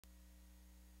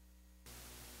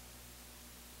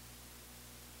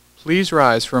Please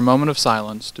rise for a moment of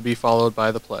silence to be followed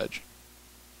by the pledge.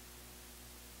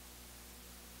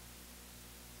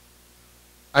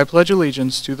 I pledge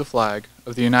allegiance to the flag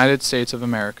of the United States of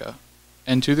America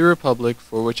and to the republic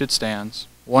for which it stands,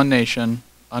 one nation,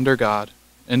 under God,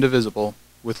 indivisible,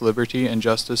 with liberty and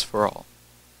justice for all.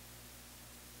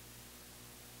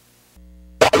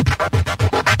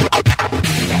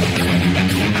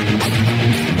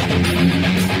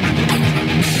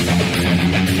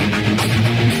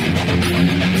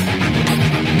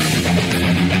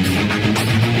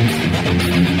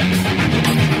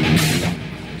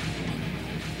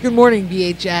 Good morning,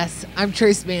 BHS. I'm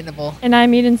Trace Vandival. And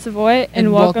I'm Eden Savoy,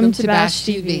 and welcome to Bash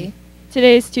TV.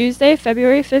 Today is Tuesday,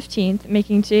 February 15th,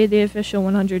 making today the official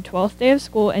 112th day of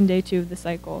school and day 2 of the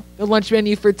cycle. The lunch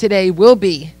menu for today will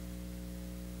be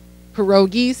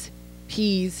pierogies,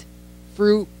 peas,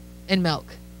 fruit, and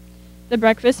milk. The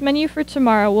breakfast menu for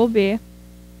tomorrow will be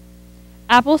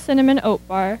apple cinnamon oat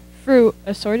bar, fruit,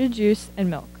 assorted juice, and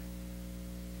milk.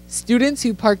 Students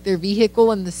who park their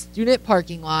vehicle in the student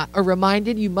parking lot are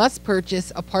reminded you must purchase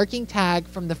a parking tag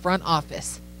from the front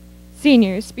office.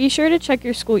 Seniors, be sure to check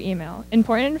your school email.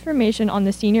 Important information on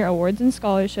the senior awards and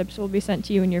scholarships will be sent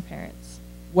to you and your parents.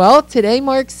 Well, today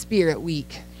marks Spirit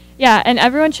Week. Yeah, and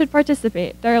everyone should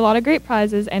participate. There are a lot of great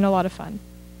prizes and a lot of fun.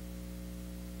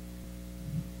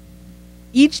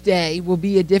 Each day will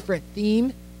be a different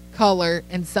theme, color,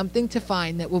 and something to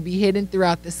find that will be hidden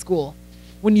throughout the school.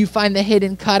 When you find the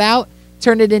hidden cutout,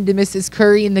 turn it into Mrs.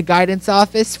 Curry in the guidance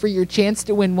office for your chance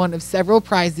to win one of several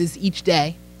prizes each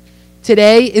day.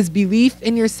 Today is Belief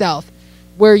in Yourself.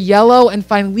 Wear yellow and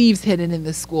find leaves hidden in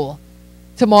the school.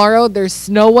 Tomorrow, there's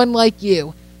Snow One Like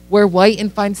You. Wear white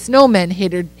and find snowmen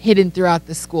hidden throughout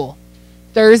the school.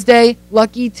 Thursday,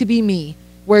 Lucky to Be Me.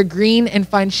 Wear green and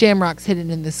find shamrocks hidden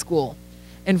in the school.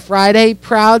 And Friday,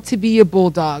 Proud to Be a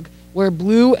Bulldog. Wear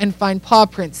blue and find paw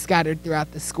prints scattered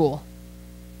throughout the school.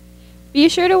 Be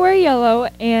sure to wear yellow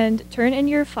and turn in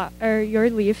your leaf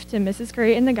to Mrs.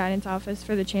 Curry in the guidance office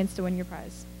for the chance to win your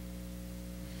prize.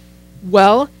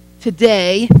 Well,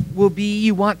 today will be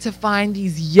you want to find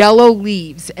these yellow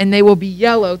leaves, and they will be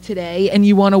yellow today, and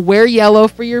you want to wear yellow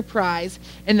for your prize.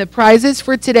 And the prizes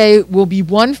for today will be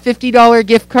one $50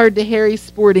 gift card to Harry's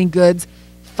Sporting Goods,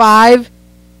 $5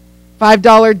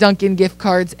 Dunkin' gift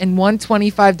cards, and one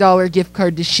 $25 gift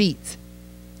card to Sheetz.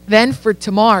 Then for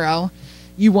tomorrow,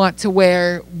 you want to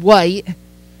wear white,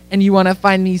 and you want to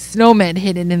find these snowmen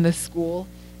hidden in the school.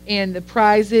 And the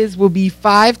prizes will be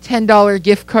 $5 $10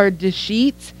 gift card to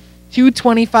Sheetz, two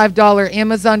 $25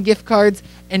 Amazon gift cards,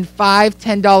 and $5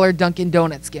 $10 Dunkin'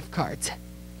 Donuts gift cards.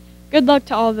 Good luck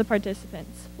to all of the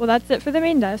participants. Well, that's it for the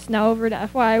main desk. Now over to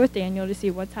FYI with Daniel to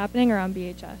see what's happening around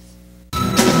BHS.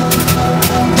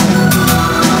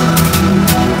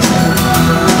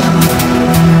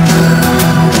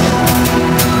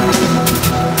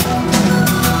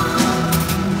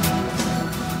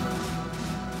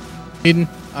 Eden,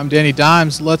 I'm Danny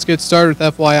Dimes. Let's get started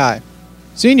with FYI.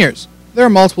 Seniors, there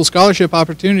are multiple scholarship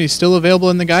opportunities still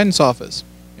available in the guidance office.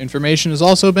 Information has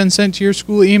also been sent to your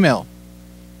school email.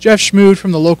 Jeff Schmood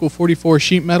from the local 44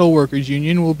 Sheet Metal Workers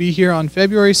Union will be here on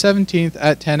February 17th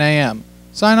at 10 a.m.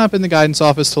 Sign up in the guidance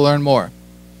office to learn more.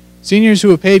 Seniors who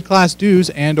have paid class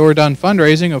dues and or done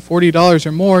fundraising of $40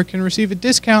 or more can receive a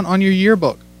discount on your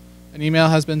yearbook. An email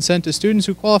has been sent to students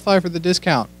who qualify for the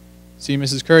discount. See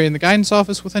Mrs. Curry in the guidance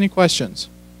office with any questions.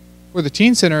 For the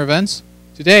Teen Center events,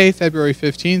 today, February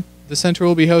 15th, the center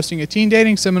will be hosting a teen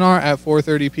dating seminar at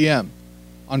 4:30 p.m.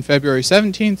 On February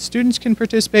 17th, students can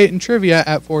participate in trivia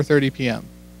at 4:30 p.m.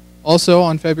 Also,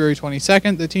 on February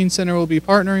 22nd, the Teen Center will be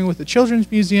partnering with the Children's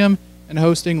Museum and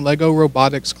hosting Lego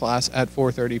robotics class at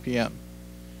 4:30 p.m.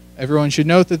 Everyone should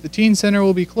note that the Teen Center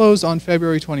will be closed on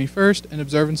February 21st in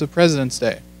observance of President's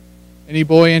Day. Any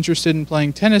boy interested in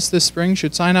playing tennis this spring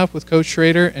should sign up with Coach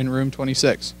Schrader in room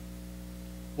 26.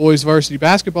 Boys varsity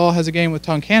basketball has a game with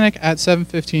Tunkhannock at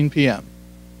 7:15 p.m.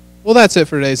 Well, that's it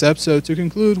for today's episode. To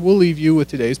conclude, we'll leave you with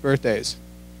today's birthdays.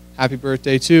 Happy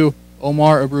birthday to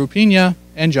Omar Abreu Pina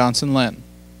and Johnson Lynn.